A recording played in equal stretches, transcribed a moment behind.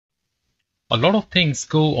A lot of things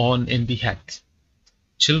go on in the head.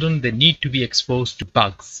 Children, they need to be exposed to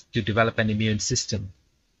bugs to develop an immune system.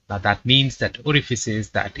 Now that means that orifices,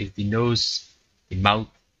 that is the nose, the mouth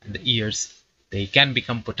and the ears, they can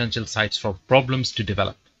become potential sites for problems to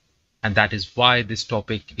develop. And that is why this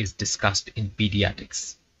topic is discussed in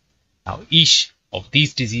pediatrics. Now each of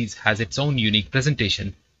these diseases has its own unique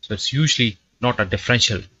presentation, so it's usually not a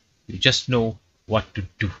differential. You just know what to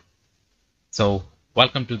do. So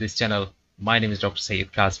welcome to this channel. My name is Dr.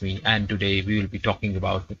 Syed Kazmi, and today we will be talking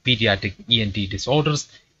about the pediatric ENT disorders,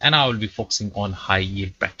 and I will be focusing on high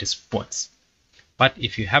yield practice points. But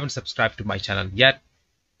if you haven't subscribed to my channel yet,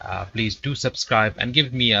 please do subscribe and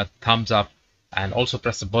give me a thumbs up, and also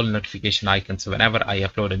press the bell notification icon so whenever I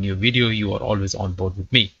upload a new video, you are always on board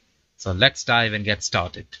with me. So let's dive and get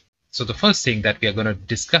started. So the first thing that we are going to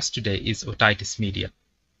discuss today is otitis media.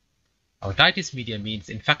 Otitis media means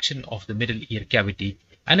infection of the middle ear cavity,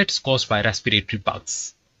 and it's caused by respiratory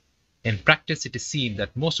bugs. In practice, it is seen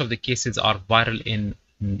that most of the cases are viral in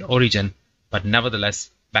origin, but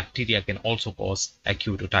nevertheless, bacteria can also cause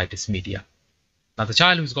acute otitis media. Now, the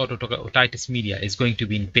child who's got otitis media is going to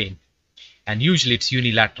be in pain, and usually it's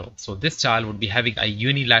unilateral. So this child would be having a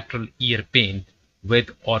unilateral ear pain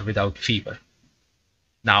with or without fever.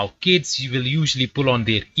 Now, kids will usually pull on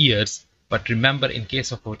their ears, but remember, in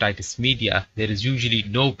case of otitis media, there is usually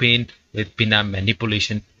no pain with pinna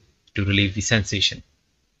manipulation to relieve the sensation.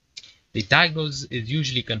 The diagnosis is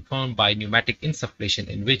usually confirmed by pneumatic insufflation,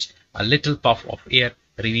 in which a little puff of air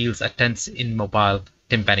reveals a tense, immobile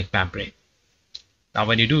tympanic membrane. Now,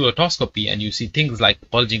 when you do otoscopy and you see things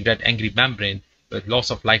like bulging red angry membrane with loss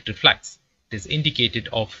of light reflex, it is indicated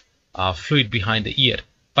of fluid behind the ear,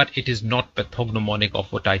 but it is not pathognomonic of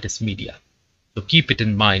otitis media. So keep it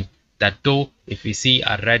in mind that though if we see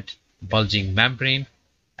a red bulging membrane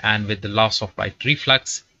and with the loss of light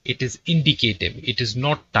reflex, it is indicative, it is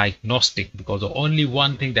not diagnostic, because the only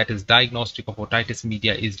one thing that is diagnostic of otitis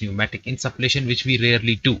media is pneumatic insufflation, which we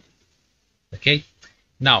rarely do. Okay,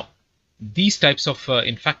 now these types of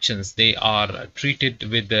infections, they are treated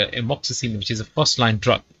with the amoxicillin, which is a first line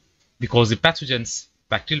drug, because the pathogens,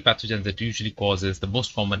 bacterial pathogens that usually causes, the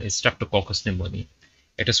most common is Streptococcus pneumoniae.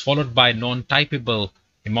 It is followed by non-typable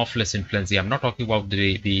Haemophilus influenzae. I'm not talking about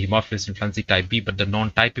the Haemophilus influenzae type B, but the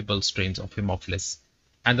non-typable strains of Haemophilus.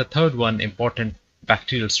 And the third one, important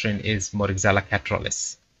bacterial strain, is Moraxella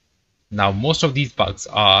catarrhalis. Now, most of these bugs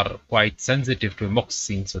are quite sensitive to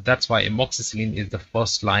amoxicillin, so that's why amoxicillin is the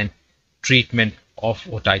first line treatment of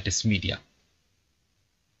otitis media.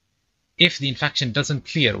 If the infection doesn't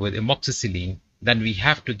clear with amoxicillin, then we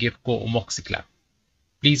have to give co-amoxiclav.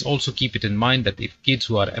 Please also keep it in mind that if kids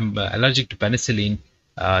who are allergic to penicillin,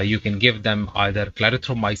 you can give them either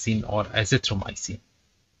clarithromycin or azithromycin.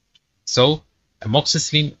 So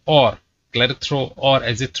amoxicillin or clarithromycin or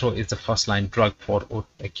azithro is the first line drug for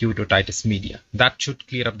acute otitis media. That should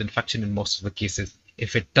clear up the infection in most of the cases.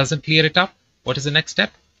 If it doesn't clear it up, what is the next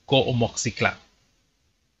step? Co-amoxiclav.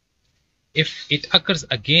 If it occurs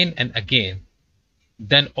again and again,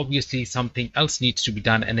 then obviously something else needs to be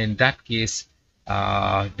done, and in that case,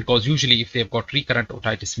 because usually if they've got recurrent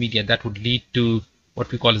otitis media, that would lead to what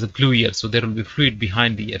we call as a glue ear, so there will be fluid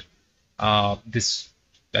behind the ear. This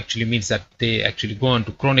actually means that they actually go on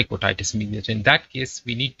to chronic otitis media. So in that case,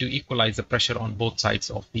 we need to equalize the pressure on both sides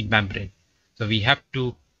of the membrane. So we have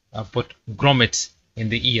to put grommets in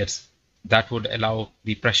the ears. That would allow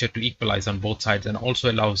the pressure to equalize on both sides, and also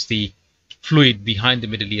allows the fluid behind the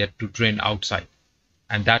middle ear to drain outside,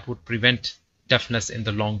 and that would prevent deafness in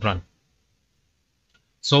the long run.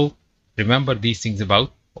 So remember these things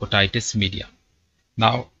about otitis media.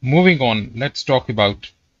 Now moving on, let's talk about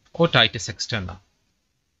otitis externa.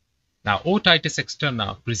 Now otitis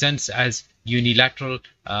externa presents as unilateral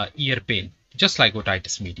ear pain, just like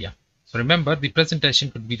otitis media. So remember, the presentation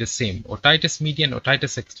could be the same. Otitis media and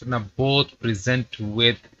otitis externa both present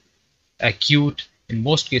with acute, in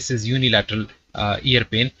most cases unilateral ear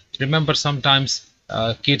pain. Remember, sometimes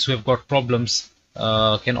kids who have got problems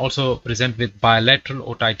can also present with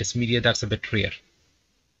bilateral otitis media. That's a bit rare.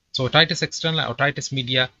 So otitis externa, otitis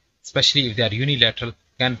media, especially if they are unilateral,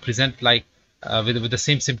 can present like with the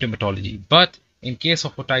same symptomatology. But in case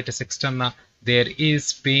of otitis externa, there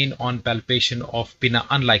is pain on palpation of pinna,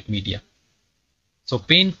 unlike media. So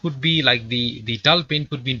pain could be like the dull pain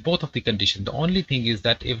could be in both of the conditions. The only thing is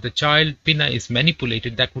that if the child pinna is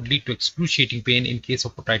manipulated, that would lead to excruciating pain in case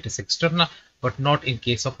of otitis externa, but not in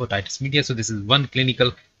case of otitis media. So this is one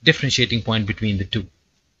clinical differentiating point between the two.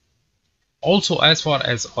 Also, as far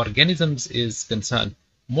as organisms is concerned,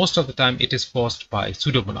 most of the time it is caused by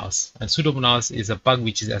Pseudomonas, and Pseudomonas is a bug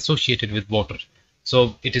which is associated with water.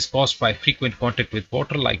 So it is caused by frequent contact with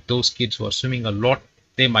water, like those kids who are swimming a lot,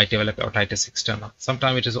 they might develop otitis externa.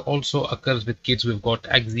 Sometimes it is also occurs with kids who've got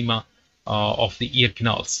eczema of the ear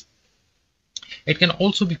canals. It can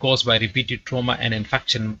also be caused by repeated trauma and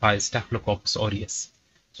infection by Staphylococcus aureus.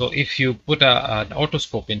 So if you put an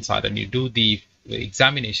otoscope inside and you do the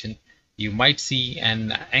examination, you might see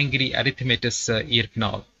an angry erythematous ear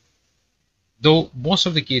canal. Though most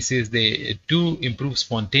of the cases they do improve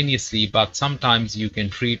spontaneously, but sometimes you can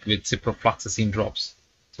treat with ciprofloxacin drops.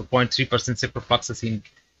 So 0.3% ciprofloxacin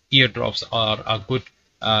ear drops are a good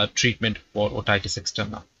treatment for otitis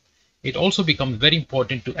externa. It also becomes very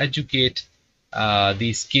important to educate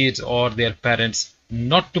these kids or their parents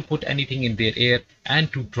not to put anything in their ear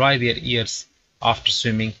and to dry their ears after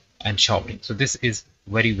swimming and showering. So this is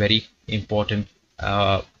very, very important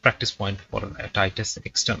practice point for otitis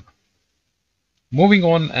externa. Moving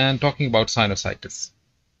on and talking about sinusitis.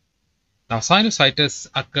 Now, sinusitis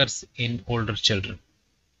occurs in older children.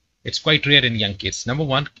 It's quite rare in young kids. Number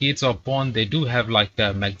one, kids are born, they do have like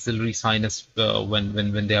a maxillary sinus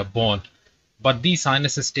when they are born, but these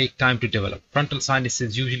sinuses take time to develop. Frontal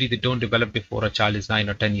sinuses, usually they don't develop before a child is 9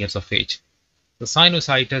 or 10 years of age. The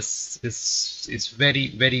sinusitis is very,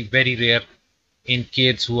 very, very rare in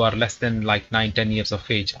kids who are less than like 9, 10 years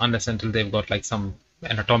of age, unless until they've got like some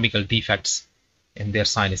anatomical defects in their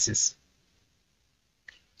sinuses.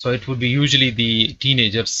 So it would be usually the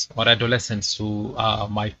teenagers or adolescents who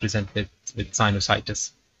might present with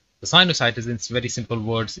sinusitis. The sinusitis, in very simple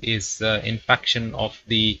words, is infection of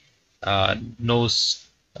the nose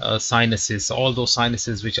sinuses, all those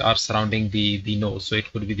sinuses which are surrounding the nose. So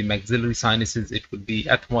it could be the maxillary sinuses, it could be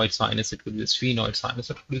ethmoid sinus, it could be the sphenoid sinus,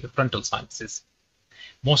 it could be the frontal sinuses.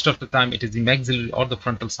 Most of the time it is the maxillary or the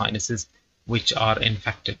frontal sinuses which are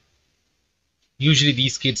infected. Usually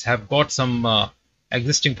these kids have got some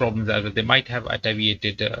existing problems as well. They might have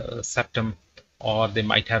attenuated septum, or they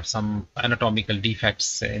might have some anatomical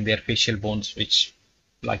defects in their facial bones which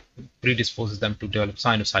like predisposes them to develop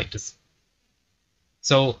sinusitis.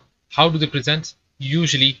 So how do they present?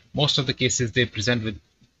 Usually most of the cases they present with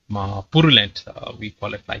purulent, we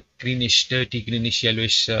call it like greenish, dirty, greenish,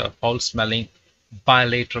 yellowish, foul smelling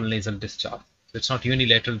bilateral nasal discharge. So it's not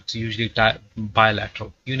unilateral, it's usually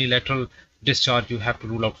bilateral. Unilateral discharge, you have to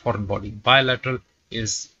rule out foreign body. Bilateral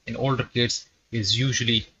is in older kids is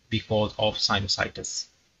usually because of sinusitis.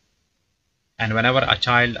 And whenever a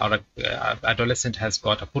child or a adolescent has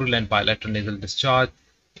got a purulent bilateral nasal discharge,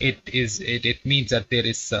 it means that there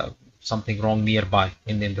is something wrong nearby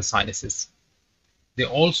in the sinuses. They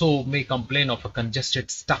also may complain of a congested,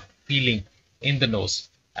 stuck feeling in the nose,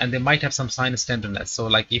 and they might have some sinus tenderness. So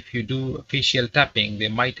like if you do facial tapping, they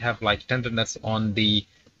might have like tenderness on the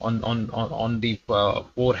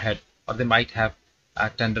forehead, or they might have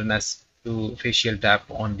tenderness to facial tap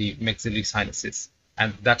on the maxillary sinuses.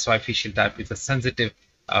 And that's why facial tap is a sensitive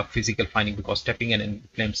physical finding, because tapping an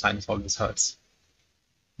inflamed sinus always hurts.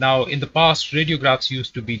 Now, in the past, radiographs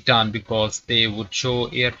used to be done because they would show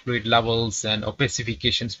air fluid levels and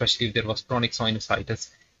opacification, especially if there was chronic sinusitis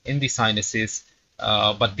in the sinuses.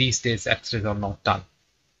 But these days, X-rays are not done.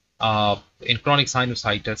 In chronic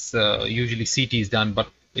sinusitis, usually CT is done, but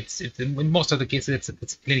it's in most of the cases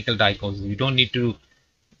it's a clinical diagnosis. You don't need to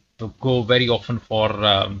go very often for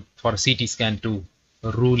a CT scan to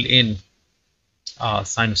rule in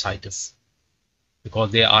sinusitis,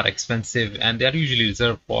 because they are expensive and they are usually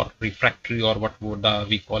reserved for refractory, or what would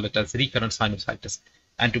we call it as recurrent sinusitis,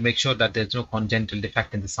 and to make sure that there's no congenital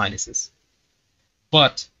defect in the sinuses.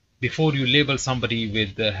 But before you label somebody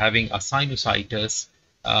with having a sinusitis,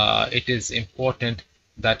 it is important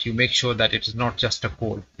that you make sure that it is not just a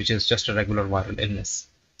cold, which is just a regular viral illness.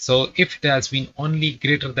 So if it has been only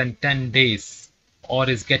greater than 10 days or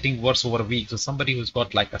is getting worse over a week, so somebody who's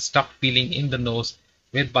got like a stuck feeling in the nose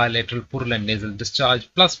with bilateral purulent nasal discharge,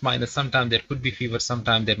 plus minus, sometimes there could be fever,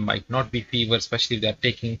 sometimes there might not be fever, especially if they're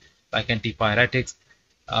taking like antipyretics.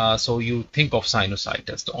 So you think of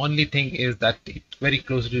sinusitis. The only thing is that it very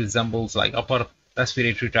closely resembles like upper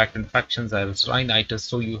respiratory tract infections as rhinitis.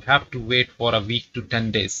 So you have to wait for a week to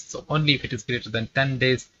 10 days. So only if it is greater than 10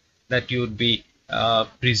 days that you would be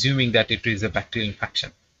presuming that it is a bacterial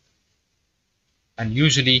infection. And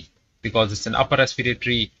usually, because it's an upper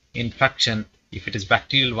respiratory infection, if it is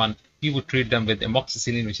bacterial one, we would treat them with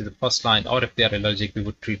amoxicillin, which is the first line, or if they are allergic, we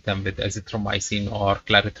would treat them with azithromycin or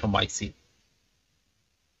clarithromycin.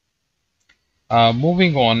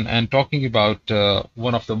 Moving on and talking about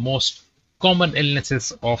one of the most common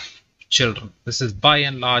illnesses of children. This is by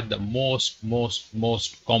and large the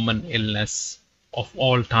most common illness of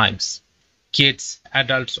all times. Kids,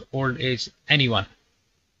 adults, old age, anyone.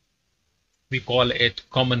 we call it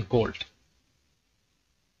common cold.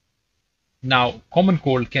 Now, common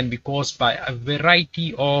cold can be caused by a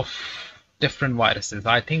variety of different viruses.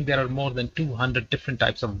 I think there are more than 200 different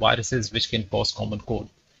types of viruses which can cause common cold.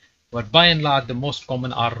 But by and large, the most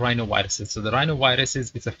common are rhinoviruses. So the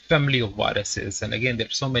rhinoviruses is a family of viruses. And again, there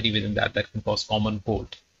are so many within that can cause common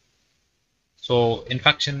cold. So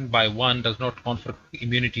infection by one does not confer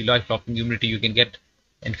immunity, lifelong immunity. You can get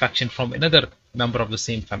infection from another member of the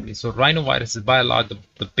same family. So rhinovirus is by and large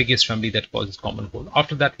the biggest family that causes common cold.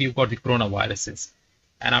 After that, we've got the coronaviruses.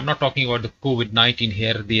 And I'm not talking about the COVID-19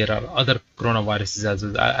 here. There are other coronaviruses as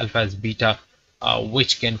well, alpha as beta,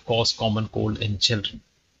 which can cause common cold in children.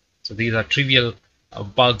 So these are trivial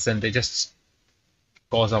bugs, and they just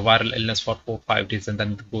cause a viral illness for 4-5 days and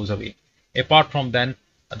then it goes away. Apart from then,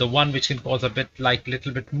 the one which can cause a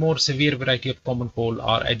little bit more severe variety of common cold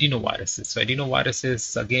are adenoviruses. So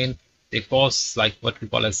adenoviruses, again, they cause like what we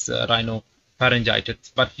call as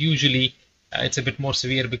rhinopharyngitis, but usually it's a bit more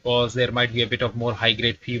severe because there might be a bit of more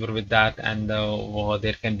high-grade fever with that, and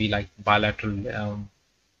there can be like bilateral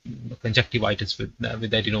conjunctivitis with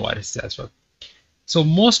adenoviruses as well. So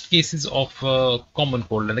most cases of common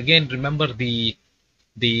cold, and again, remember the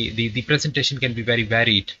presentation can be very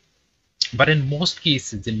varied. But in most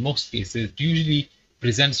cases, it usually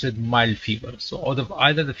presents with mild fever. So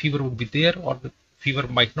either the fever would be there or the fever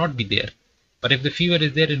might not be there. But if the fever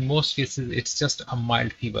is there, in most cases, it's just a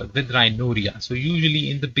mild fever with rhinorrhea. So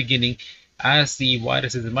usually in the beginning, as the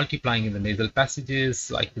virus is multiplying in the nasal passages,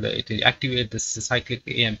 like it activates the cyclic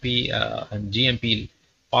AMP and GMP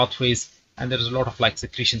pathways, and there is a lot of like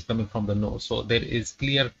secretions coming from the nose. So there is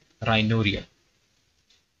clear rhinorrhea.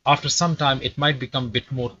 After some time, it might become a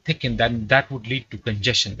bit more thick, and then that would lead to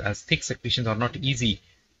congestion, as thick secretions are not easy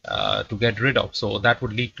to get rid of. So that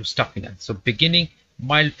would lead to stuffiness. So beginning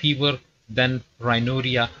mild fever, then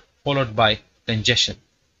rhinorrhea, followed by congestion.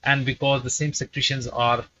 And because the same secretions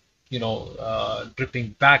are,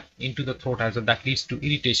 dripping back into the throat as well, that leads to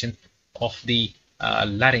irritation of the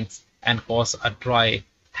larynx and cause a dry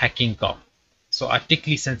hacking cough. So a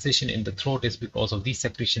tickly sensation in the throat is because of these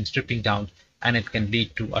secretions dripping down, and it can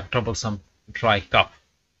lead to a troublesome dry cough.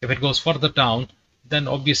 If it goes further down, then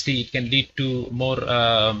obviously it can lead to more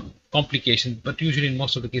complications, but usually in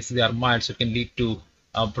most of the cases they are mild. So it can lead to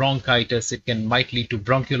bronchitis, might lead to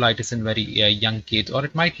bronchiolitis in very young kids, or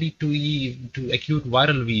it might lead to acute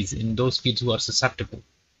viral wheeze in those kids who are susceptible.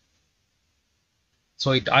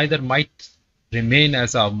 So it either might remain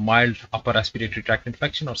as a mild upper respiratory tract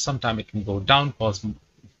infection, or sometime it can go down, cause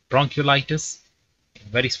bronchiolitis in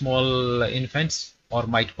very small infants, or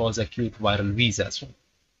might cause acute viral wheeze as well.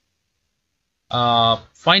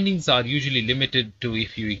 Findings are usually limited to,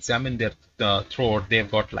 if you examine their throat, they've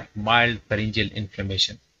got like mild pharyngeal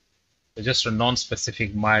inflammation. So just a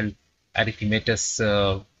non-specific mild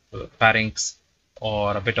erythematous pharynx,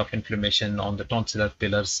 or a bit of inflammation on the tonsillar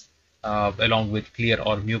pillars, along with clear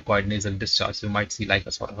or mucoid nasal discharge. You might see like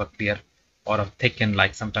a sort of a clear or a thickened,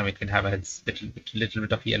 like sometimes it can have a little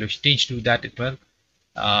bit of yellowish tinge to that as well.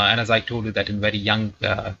 And as I told you that in very young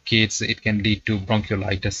kids, it can lead to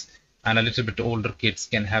bronchiolitis, and a little bit older kids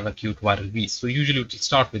can have acute viral wheeze. So usually it will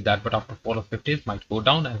start with that, but after 4 or 5 days might go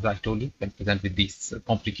down. As I told you, can present with these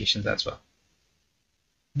complications as well.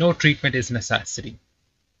 No treatment is necessary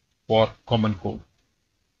for common cold.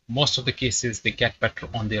 Most of the cases, they get better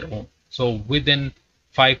on their own. So within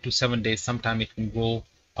 5 to 7 days, sometimes it can go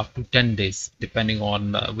up to 10 days, depending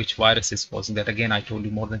on which virus is causing that. Again, I told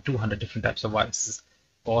you more than 200 different types of viruses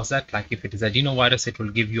cause that. Like if it is adenovirus, it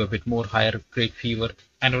will give you a bit more higher grade fever,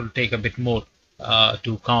 and it will take a bit more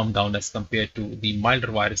to calm down as compared to the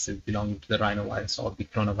milder viruses belonging to the rhinovirus or the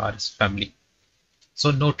coronavirus family.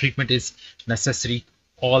 So no treatment is necessary.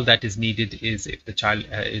 All that is needed is if the child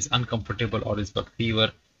is uncomfortable or has got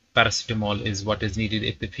fever, paracetamol is what is needed.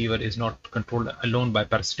 If the fever is not controlled alone by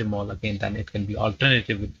paracetamol, again, then it can be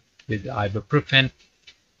alternative with ibuprofen.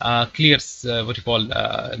 Clears what you call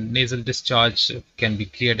nasal discharge can be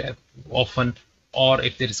cleared often, or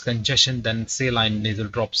if there is congestion, then saline nasal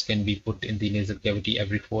drops can be put in the nasal cavity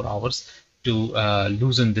every 4 hours to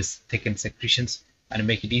loosen this thickened secretions and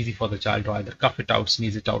make it easy for the child to either cough it out,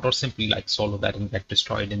 sneeze it out, or simply like swallow that and get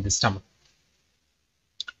destroyed in the stomach.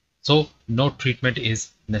 So no treatment is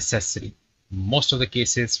necessary. Most of the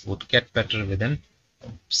cases would get better within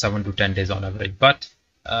 7 to 10 days on average. But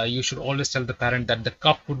you should always tell the parent that the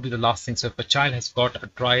cough would be the last thing. So if a child has got a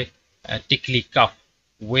dry, tickly cough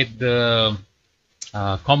with the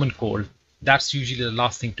common cold, that's usually the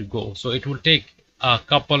last thing to go. So it will take a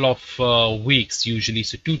couple of weeks usually,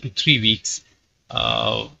 so 2 to 3 weeks.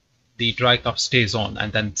 The dry cough stays on,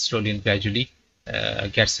 and then slowly and gradually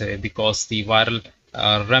gets away, because the viral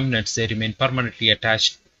remnants, they remain permanently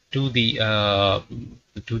attached to the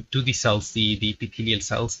to the cells, the epithelial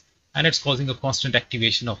cells, and it's causing a constant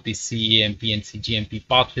activation of the CAMP and CGMP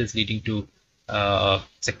pathways, leading to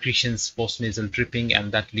secretions, postnasal dripping,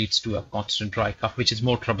 and that leads to a constant dry cough, which is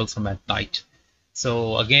more troublesome at night.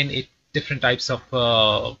 So again, different types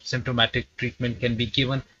of symptomatic treatment can be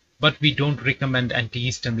given, but we don't recommend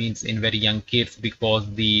antihistamines in very young kids, because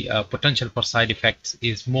the potential for side effects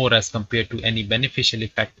is more as compared to any beneficial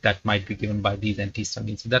effect that might be given by these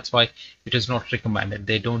antihistamines. So that's why it is not recommended.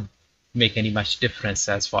 They don't make any much difference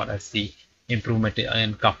as far as the improvement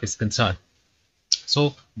in cough is concerned.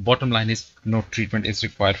 So bottom line is, no treatment is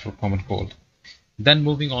required for common cold. Then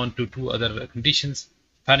moving on to two other conditions,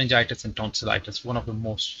 pharyngitis and tonsillitis, one of the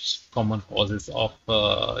most common causes of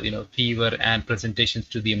fever and presentations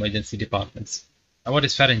to the emergency departments. Now, what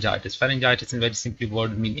is pharyngitis? Pharyngitis, in very simply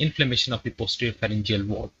word, means inflammation of the posterior pharyngeal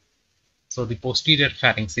wall. So the posterior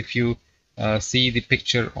pharynx, if you see the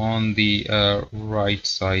picture on the right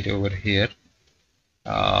side over here,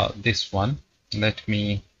 this one, let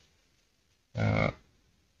me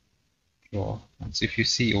draw. So if you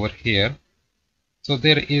see over here, so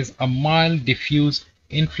there is a mild diffuse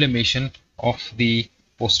inflammation of the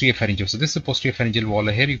posterior pharyngeal. So this is the posterior pharyngeal wall.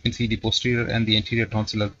 Here you can see the posterior and the anterior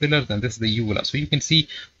tonsillar pillars, and this is the uvula. So you can see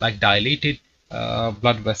like dilated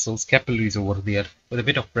blood vessels, capillaries over there with a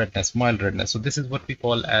bit of redness, mild redness. So this is what we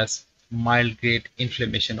call as mild grade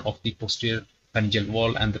inflammation of the posterior pharyngeal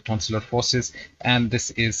wall and the tonsillar fosses, and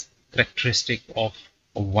this is characteristic of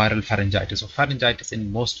viral pharyngitis. So pharyngitis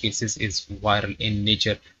in most cases is viral in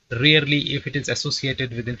nature. Rarely, if it is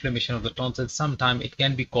associated with inflammation of the tonsils, sometimes it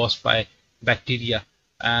can be caused by bacteria,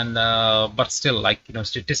 and but still, like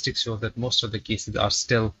statistics show that most of the cases are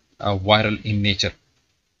still viral in nature.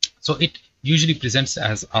 So it usually presents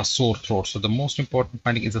as a sore throat. So the most important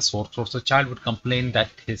finding is a sore throat. So child would complain that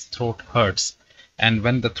his throat hurts, and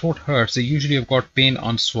when the throat hurts, they usually have got pain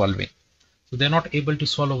on swallowing. So they're not able to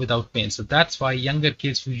swallow without pain. So that's why younger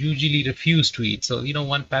kids who usually refuse to eat. So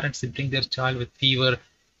one parent would bring their child with fever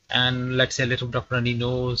and let's say a little bit of runny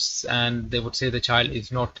nose, and they would say the child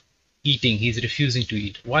is not eating, he's refusing to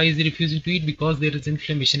eat. Why is he refusing to eat? Because there is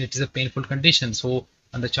inflammation, it is a painful condition. So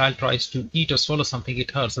when the child tries to eat or swallow something,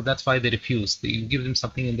 it hurts. So that's why they refuse. You give them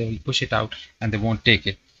something and they will push it out and they won't take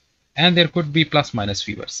it. And there could be plus minus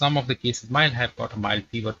fever. Some of the cases might have got a mild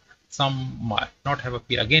fever, some might not have a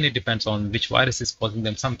fever. Again, it depends on which virus is causing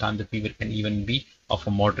them. Sometimes the fever can even be of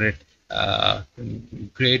a moderate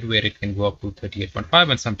grade, where it can go up to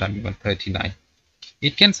 38.5 and sometimes even 39.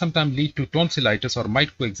 It can sometimes lead to tonsillitis or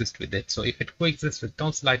might coexist with it. So if it coexists with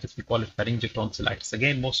tonsillitis, we call it pharyngeal tonsillitis.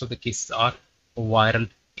 Again, most of the cases are viral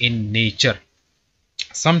in nature.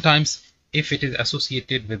 Sometimes if it is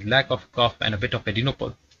associated with lack of cough and a bit of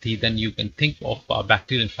adenopathy, then you can think of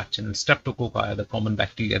bacterial infection. And streptococci are the common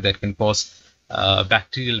bacteria that can cause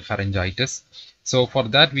bacterial pharyngitis. So for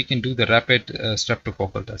that, we can do the rapid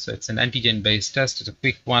streptococcal test. So it's an antigen-based test. It's a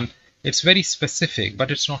quick one. It's very specific, but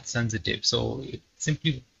it's not sensitive. So it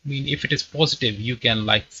simply means if it is positive, you can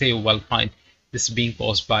say, well, fine, this is being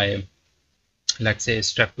caused by, let's say,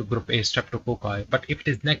 group A streptococci. But if it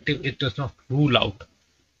is negative, it does not rule out.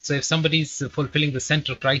 So if somebody is fulfilling the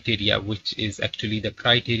central criteria, which is actually the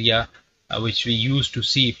criteria which we use to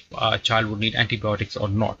see if a child would need antibiotics or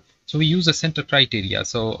not. So we use a center criteria.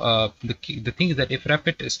 So the thing is that if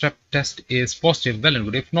rapid strep test is positive, well and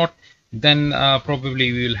good. If not, then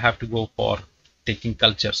probably we will have to go for taking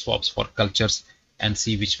culture swabs for cultures and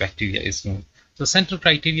see which bacteria is known. So central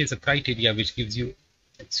criteria is a criteria which gives you,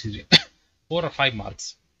 4 or 5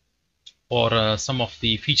 marks for some of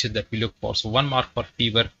the features that we look for. So 1 mark for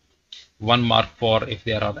fever, 1 mark for if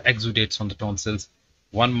there are exudates on the tonsils,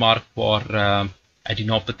 1 mark for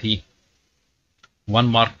adenopathy, 1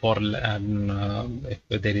 mark for if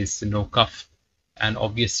there is no cough, and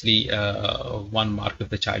obviously 1 mark if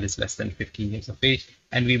the child is less than 15 years of age,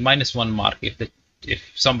 and we minus 1 mark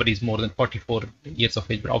if somebody is more than 44 years of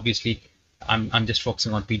age. But obviously I'm just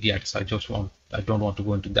focusing on pediatrics. I don't want to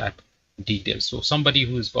go into that detail. So somebody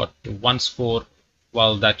who's got 1 score,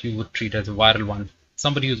 well, that you would treat as a viral one.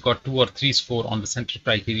 Somebody who's got 2 or 3 score on the central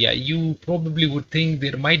criteria, you probably would think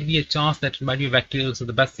there might be a chance that it might be bacterial. So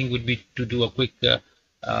the best thing would be to do a quick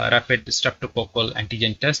rapid streptococcal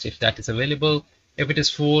antigen test if that is available. If it is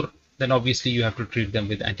 4, then obviously you have to treat them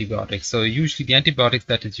with antibiotics. So usually the antibiotics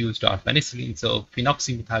that is used are penicillin. So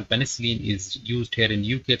phenoxymethyl penicillin is used here in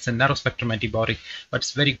UK. It's a narrow spectrum antibiotic, but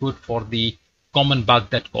it's very good for the common bug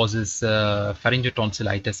that causes pharyngeal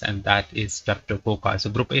tonsillitis, and that is streptococci. So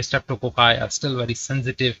group A streptococci are still very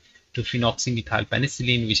sensitive to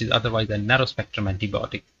phenoxymethylpenicillin, which is otherwise a narrow spectrum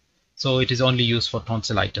antibiotic. So it is only used for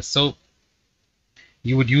tonsillitis. So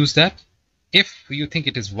you would use that. If you think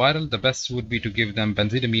it is viral, the best would be to give them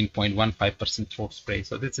benzidamine 0.15% throat spray.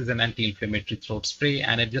 So this is an anti-inflammatory throat spray,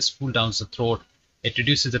 and it just cools down the throat. It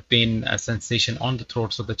reduces the pain sensation on the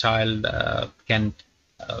throat, so the child can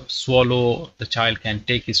swallow, the child can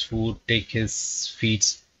take his food, take his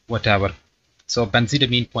feeds, whatever. So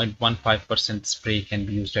benzidamine 0.15% spray can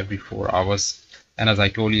be used every 4 hours. And as I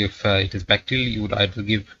told you, if it is bacterial, you would either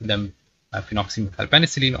give them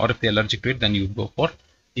phenoxymethylpenicillin, or if they're allergic to it, then you would go for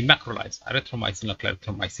the macrolides, erythromycin or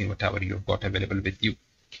clarithromycin, whatever you've got available with you.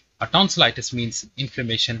 A tonsillitis means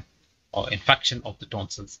inflammation or infection of the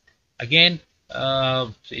tonsils. Again,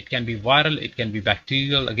 it can be viral, it can be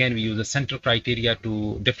bacterial. Again, we use a central criteria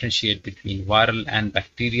to differentiate between viral and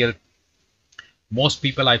bacterial. Most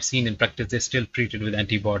people I've seen in practice, they're still treated with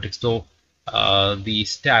antibiotics, though the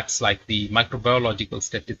stats, like the microbiological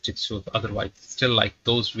statistics, show otherwise. Still, like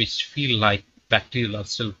those which feel like bacterial are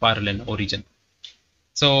still viral in origin.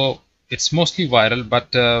 So it's mostly viral,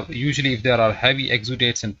 but usually if there are heavy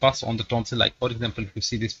exudates and pus on the tonsil, like for example, if you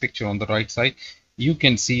see this picture on the right side, you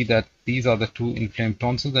can see that these are the two inflamed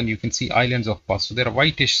tonsils, and you can see islands of pus. So there are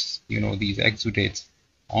whitish, these exudates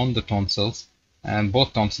on the tonsils, and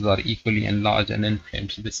both tonsils are equally enlarged and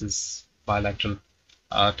inflamed. So this is bilateral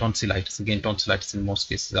tonsillitis. Again, tonsillitis in most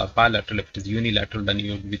cases are bilateral. If it is unilateral, then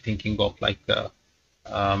you would be thinking of like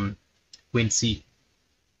quinsy,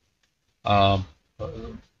 what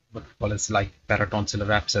we call as like paratonsillar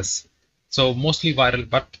abscess. So mostly viral,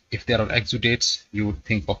 but if there are exudates, you would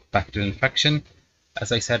think of bacterial infection.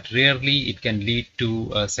 As I said, rarely it can lead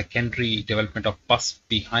to a secondary development of pus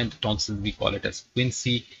behind the tonsil. We call it as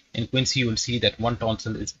quinsy. In quinsy, you will see that one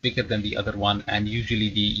tonsil is bigger than the other one, and usually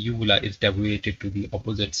the uvula is deviated to the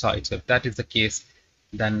opposite side. So if that is the case,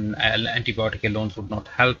 then antibiotic alone would not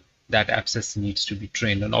help. That abscess needs to be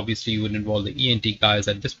drained, and obviously you would involve the ENT guys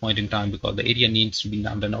at this point in time, because the area needs to be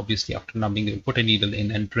numbed, and obviously after numbing they will put a needle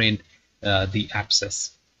in and drain the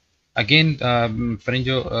abscess. Again,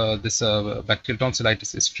 this bacterial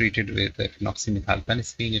tonsillitis is treated with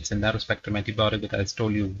phenoxymethylpenicillin. It's a narrow spectrum antibiotic, but as I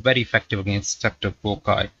told you, very effective against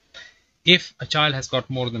streptococci. If a child has got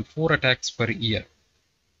more than 4 attacks per year,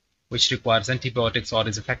 which requires antibiotics or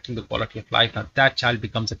is affecting the quality of life, now that child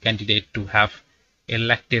becomes a candidate to have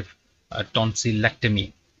elective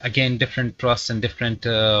tonsillectomy. Again, different trusts and different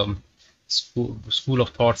school of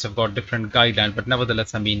thoughts have got different guidelines, but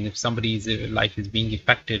nevertheless, I mean, if somebody's life is being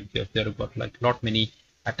affected, if they've got like lot many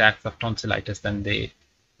attacks of tonsillitis, then they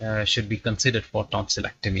should be considered for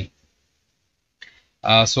tonsillectomy.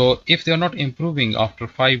 So if they are not improving after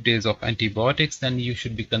 5 days of antibiotics, then you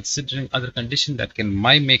should be considering other conditions that can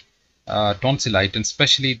mimic tonsillitis,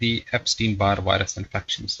 especially the Epstein-Barr virus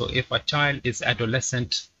infection. So if a child is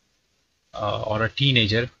adolescent or a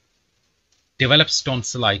teenager, develops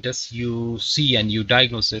tonsillitis, you see and you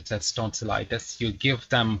diagnose it as tonsillitis, you give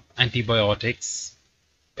them antibiotics,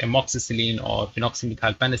 amoxicillin or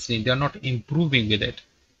phenoxymethylpenicillin, they are not improving with it.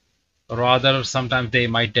 Rather, sometimes they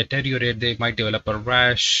might deteriorate, they might develop a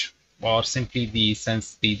rash, or simply the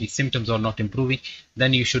symptoms are not improving,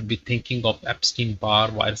 then you should be thinking of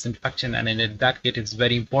Epstein-Barr virus infection. And in that case, it's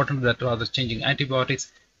very important that rather changing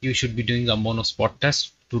antibiotics, you should be doing a monospot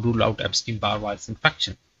test to rule out Epstein-Barr virus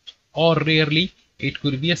infection. Or rarely, it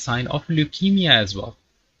could be a sign of leukemia as well.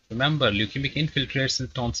 Remember, leukemic infiltrates in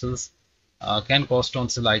tonsils can cause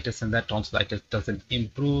tonsillitis, and that tonsillitis doesn't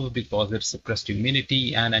improve because it's suppressed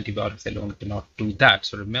immunity, and antibiotics alone cannot do that.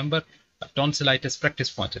 So remember, a tonsillitis practice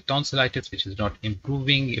point, a tonsillitis which is not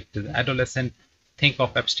improving. If it is adolescent, think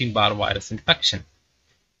of Epstein-Barr virus infection.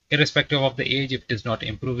 Irrespective of the age, if it is not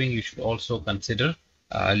improving, you should also consider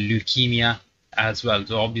leukemia as well.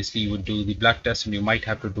 So obviously you would do the blood test, and you might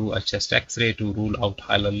have to do a chest x-ray to rule out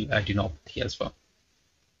hyaluroadenopathy as well.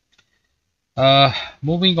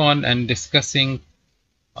 Moving on and discussing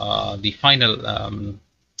the final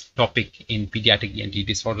topic in pediatric ENT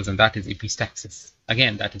disorders, and that is epistaxis.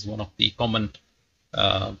 Again, that is one of the common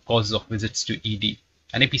causes of visits to ED.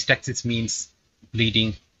 And epistaxis means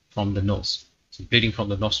bleeding from the nose. So bleeding from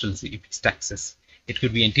the nostrils is epistaxis. It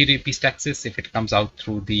could be anterior epistaxis if it comes out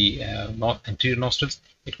through the anterior nostrils.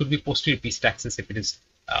 It could be posterior epistaxis if it is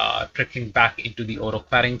trickling back into the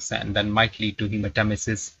oropharynx, and then might lead to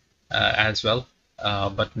hematemesis as well.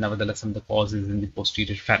 But nevertheless, some of the cause is in the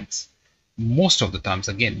posterior pharynx. Most of the times,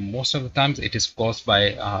 it is caused by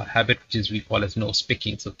a habit which we call as nose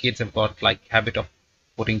picking. So kids have got like habit of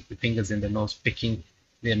putting the fingers in their nose, picking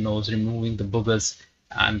their nose, removing the boogers,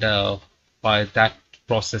 and by that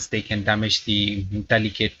process they can damage the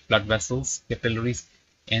delicate blood vessels, capillaries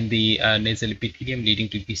in the nasal epithelium, leading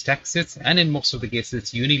to epistaxis, and in most of the cases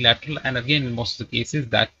it's unilateral, and again in most of the cases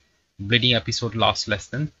that bleeding episode lasts less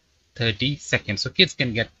than 30 seconds. So kids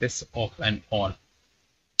can get this off and on.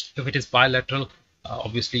 If it is bilateral,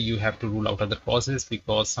 obviously you have to rule out other causes,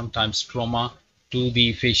 because sometimes trauma to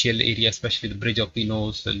the facial area, especially the bridge of the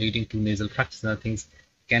nose, leading to nasal fractures and other things,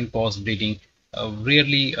 can cause bleeding.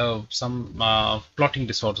 Rarely, some clotting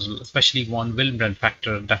disorders, especially von Willebrand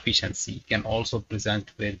factor deficiency, can also present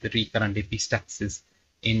with recurrent epistaxis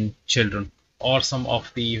in children, or some of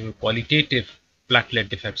the qualitative platelet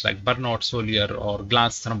defects like Burnout-Solier or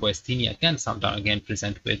Glass thromboasthenia can sometimes again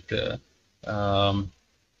present with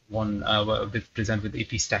present with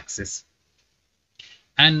epistaxis.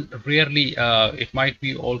 And rarely it might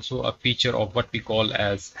be also a feature of what we call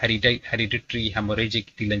as hereditary hemorrhagic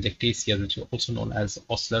telangiectasia, which is also known as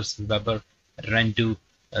Osler-Weber-Rendu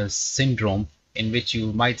syndrome, in which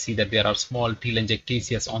you might see that there are small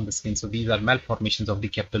telangiectasias on the skin. So these are malformations of the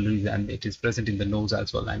capillaries, and it is present in the nose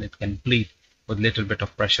as well, and it can bleed with little bit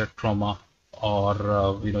of pressure, trauma, or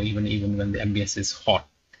even when the ambience is hot.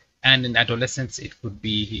 And in adolescence, it could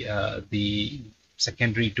be the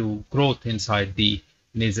secondary to growth inside the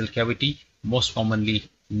nasal cavity, most commonly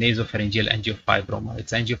nasopharyngeal angiofibroma.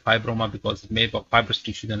 It's angiofibroma because it's made of fibrous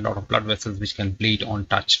tissue and a lot of blood vessels which can bleed on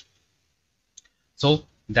touch. So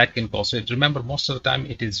that can cause it. Remember, most of the time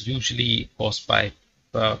it is usually caused by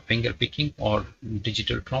finger picking or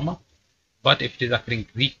digital trauma. But if it is occurring,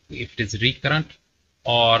 if it is recurrent,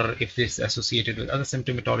 or if it's associated with other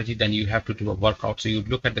symptomatology, then you have to do a workout. So you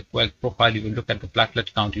look at the QEG profile, you will look at the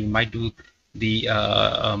platelet count, you might do the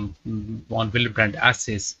von Willebrand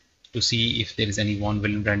assays to see if there is any von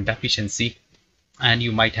Willebrand deficiency, and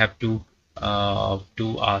you might have to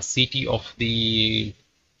do a CT of the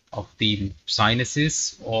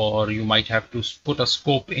sinuses, or you might have to put a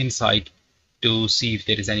scope inside to see if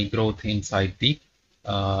there is any growth inside the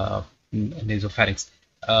nasopharynx.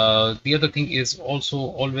 The other thing is also,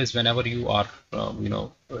 always whenever you are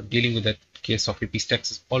dealing with a case of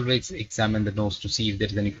epistaxis, always examine the nose to see if there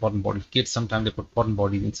is any foreign body. Kids sometimes they put foreign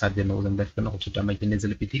bodies inside their nose, and that can also damage the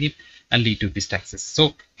nasal epithelium and lead to epistaxis.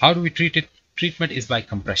 So how do we treat it? Treatment is by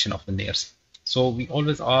compression of the nares. So we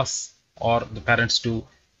always ask the parents to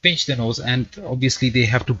pinch the nose, and obviously they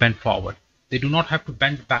have to bend forward. They do not have to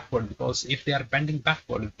bend backward, because if they are bending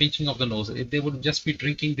backward, pinching of the nose, they would just be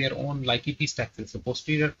drinking their own like epistaxis. The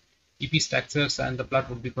posterior epistaxis and the blood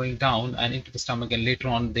would be going down and into the stomach, and later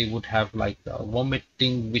on they would have like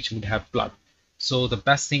vomiting, which would have blood. So the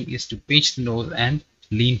best thing is to pinch the nose and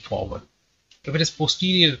lean forward. If it is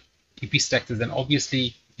posterior epistaxis, then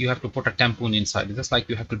obviously you have to put a tampon inside, just like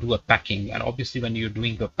you have to do a packing. And obviously when you're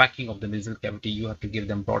doing the packing of the nasal cavity, you have to give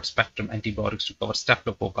them broad spectrum antibiotics to cover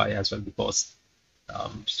staphylococci as well, because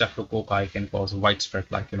staphylococci can cause widespread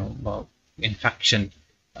infection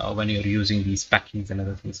when you're using these packings and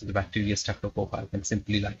other things. So the bacteria staphylococci can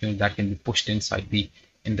simply that can be pushed inside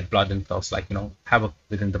in the blood and cause havoc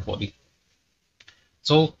within the body.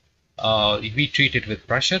 So if we treat it with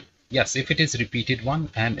pressure, yes, if it is repeated one,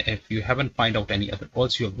 and if you haven't find out any other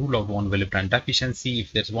cause, you have ruled out von Willebrand deficiency.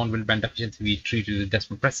 If there's von Willebrand deficiency, we treat it with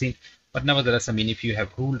desmopressin. But nevertheless, I mean, if you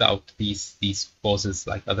have ruled out these causes,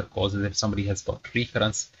 like other causes, if somebody has got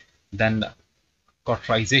recurrence, then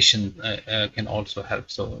cauterization can also help.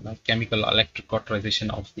 So like chemical electric cauterization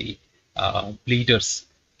of the bleeders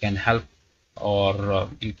can help, or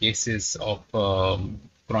in cases of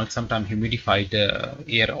chronic, sometimes humidified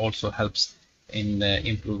air also helps in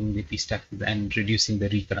improving the epistaxis and reducing the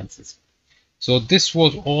recurrences. So this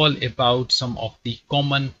was all about some of the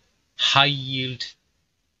common high-yield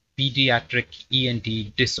pediatric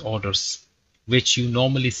ENT disorders which you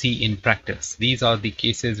normally see in practice. These are the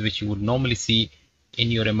cases which you would normally see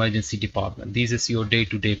in your emergency department. This is your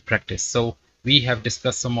day-to-day practice. So we have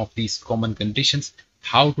discussed some of these common conditions,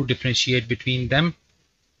 how to differentiate between them,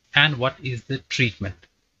 and what is the treatment.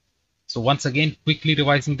 So once again, quickly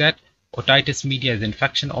revising that, otitis media is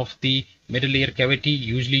infection of the middle ear cavity,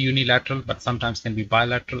 usually unilateral, but sometimes can be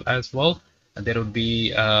bilateral as well. And there would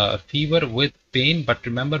be fever with pain, but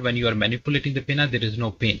remember, when you are manipulating the pinna, there is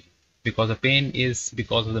no pain, because the pain is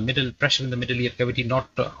because of the middle pressure in the middle ear cavity, not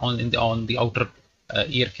on the outer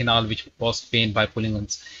ear canal, which would cause pain by pulling on.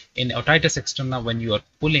 In otitis externa, when you are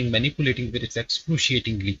manipulating it, it's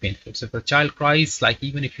excruciatingly painful. So if a child cries, like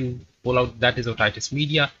even if you pull out, that is otitis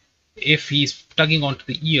media. If he's tugging onto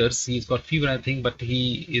the ears, he's got fever and everything, but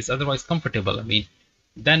he is otherwise comfortable, I mean,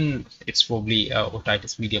 then it's probably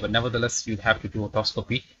otitis media. But nevertheless, you have to do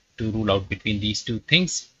otoscopy to rule out between these two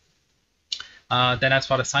things. Then as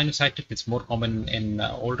far as sinusitis, it's more common in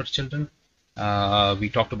older children. We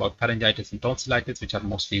talked about pharyngitis and tonsillitis, which are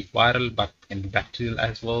mostly viral but can be bacterial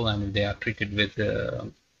as well, and they are treated with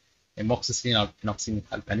amoxicillin or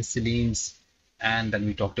phenoxymethyl penicillins. And then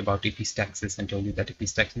we talked about epistaxis and told you that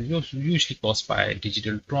epistaxis is usually caused by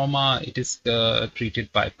digital trauma. It is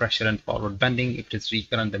treated by pressure and forward bending. If it is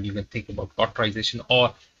recurrent, then you can think about cauterization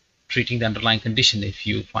or treating the underlying condition if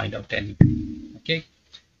you find out any. Okay.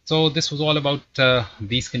 So this was all about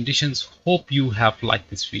these conditions. Hope you have liked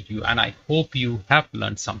this video and I hope you have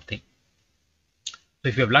learned something. So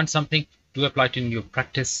if you have learned something, do apply it in your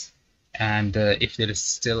practice. And if there is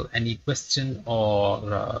still any question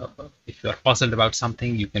or if you are puzzled about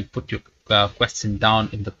something, you can put your question down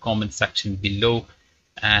in the comment section below,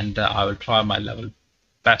 and I will try my level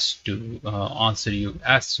best to answer you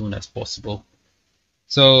as soon as possible.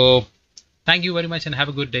 So thank you very much and have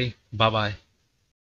a good day. Bye bye.